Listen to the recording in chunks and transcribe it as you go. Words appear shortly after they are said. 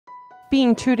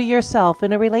Being true to yourself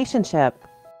in a relationship.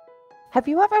 Have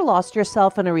you ever lost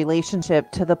yourself in a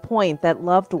relationship to the point that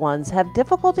loved ones have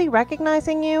difficulty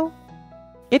recognizing you?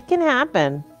 It can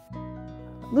happen.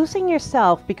 Losing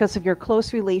yourself because of your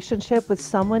close relationship with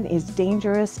someone is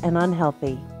dangerous and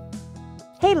unhealthy.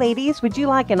 Hey ladies, would you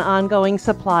like an ongoing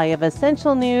supply of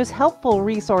essential news, helpful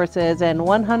resources, and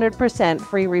 100%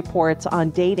 free reports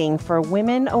on dating for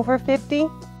women over 50?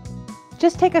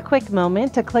 Just take a quick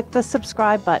moment to click the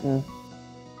subscribe button.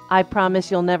 I promise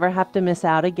you'll never have to miss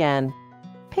out again.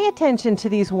 Pay attention to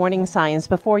these warning signs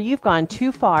before you've gone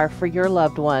too far for your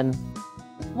loved one.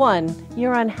 1.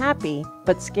 You're unhappy,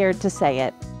 but scared to say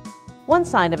it. One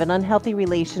sign of an unhealthy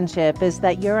relationship is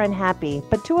that you're unhappy,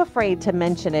 but too afraid to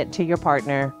mention it to your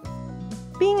partner.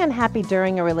 Being unhappy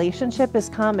during a relationship is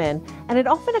common, and it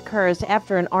often occurs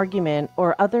after an argument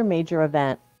or other major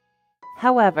event.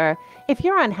 However, if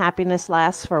your unhappiness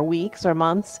lasts for weeks or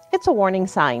months, it's a warning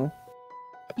sign.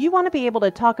 You want to be able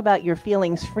to talk about your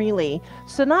feelings freely,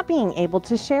 so not being able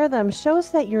to share them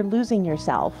shows that you're losing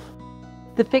yourself.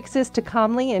 The fix is to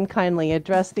calmly and kindly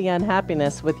address the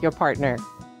unhappiness with your partner.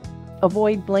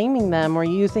 Avoid blaming them or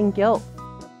using guilt.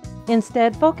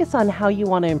 Instead, focus on how you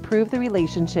want to improve the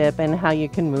relationship and how you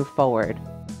can move forward.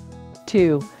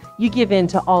 2. You give in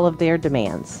to all of their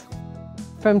demands.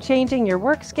 From changing your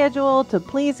work schedule to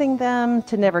pleasing them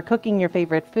to never cooking your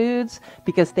favorite foods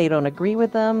because they don't agree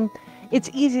with them, it's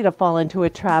easy to fall into a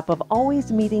trap of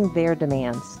always meeting their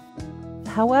demands.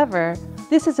 However,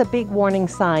 this is a big warning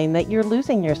sign that you're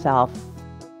losing yourself.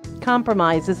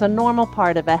 Compromise is a normal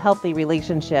part of a healthy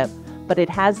relationship, but it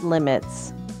has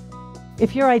limits.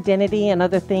 If your identity and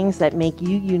other things that make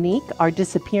you unique are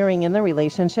disappearing in the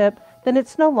relationship, then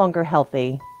it's no longer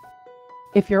healthy.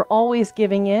 If you're always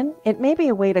giving in, it may be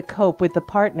a way to cope with the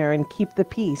partner and keep the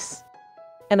peace.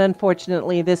 And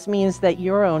unfortunately, this means that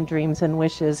your own dreams and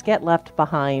wishes get left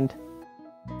behind.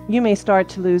 You may start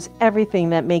to lose everything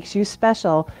that makes you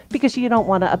special because you don't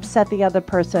want to upset the other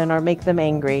person or make them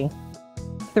angry.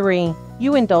 3.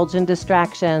 You indulge in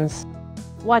distractions.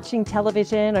 Watching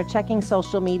television or checking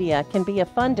social media can be a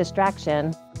fun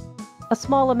distraction. A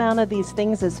small amount of these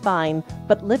things is fine,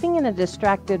 but living in a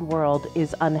distracted world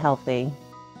is unhealthy.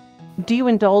 Do you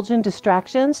indulge in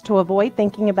distractions to avoid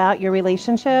thinking about your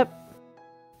relationship?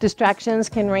 Distractions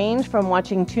can range from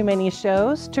watching too many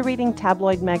shows to reading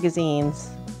tabloid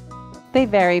magazines. They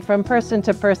vary from person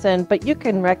to person, but you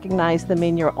can recognize them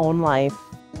in your own life.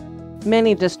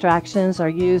 Many distractions are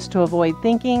used to avoid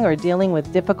thinking or dealing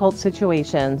with difficult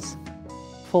situations.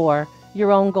 4.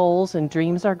 Your own goals and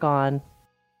dreams are gone.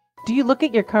 Do you look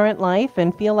at your current life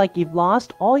and feel like you've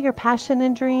lost all your passion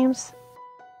and dreams?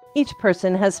 Each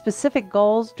person has specific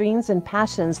goals, dreams, and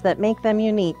passions that make them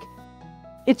unique.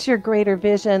 It's your greater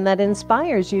vision that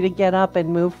inspires you to get up and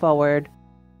move forward.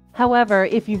 However,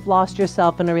 if you've lost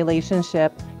yourself in a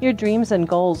relationship, your dreams and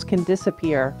goals can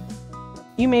disappear.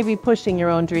 You may be pushing your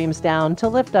own dreams down to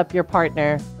lift up your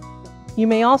partner. You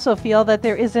may also feel that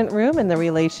there isn't room in the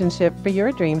relationship for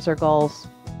your dreams or goals.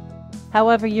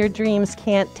 However, your dreams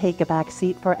can't take a back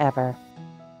seat forever.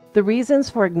 The reasons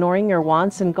for ignoring your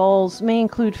wants and goals may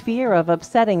include fear of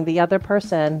upsetting the other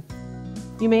person.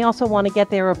 You may also want to get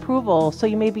their approval, so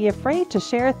you may be afraid to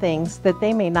share things that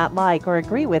they may not like or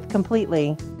agree with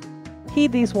completely.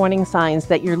 Heed these warning signs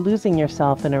that you're losing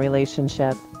yourself in a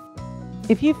relationship.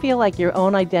 If you feel like your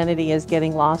own identity is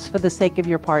getting lost for the sake of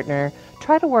your partner,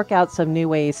 try to work out some new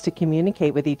ways to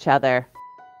communicate with each other.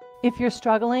 If you're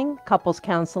struggling, couples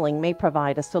counseling may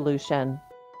provide a solution.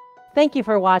 Thank you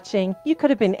for watching. You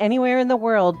could have been anywhere in the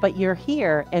world, but you're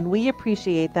here, and we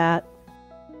appreciate that.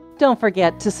 Don't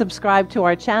forget to subscribe to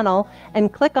our channel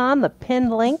and click on the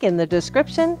pinned link in the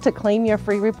description to claim your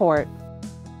free report.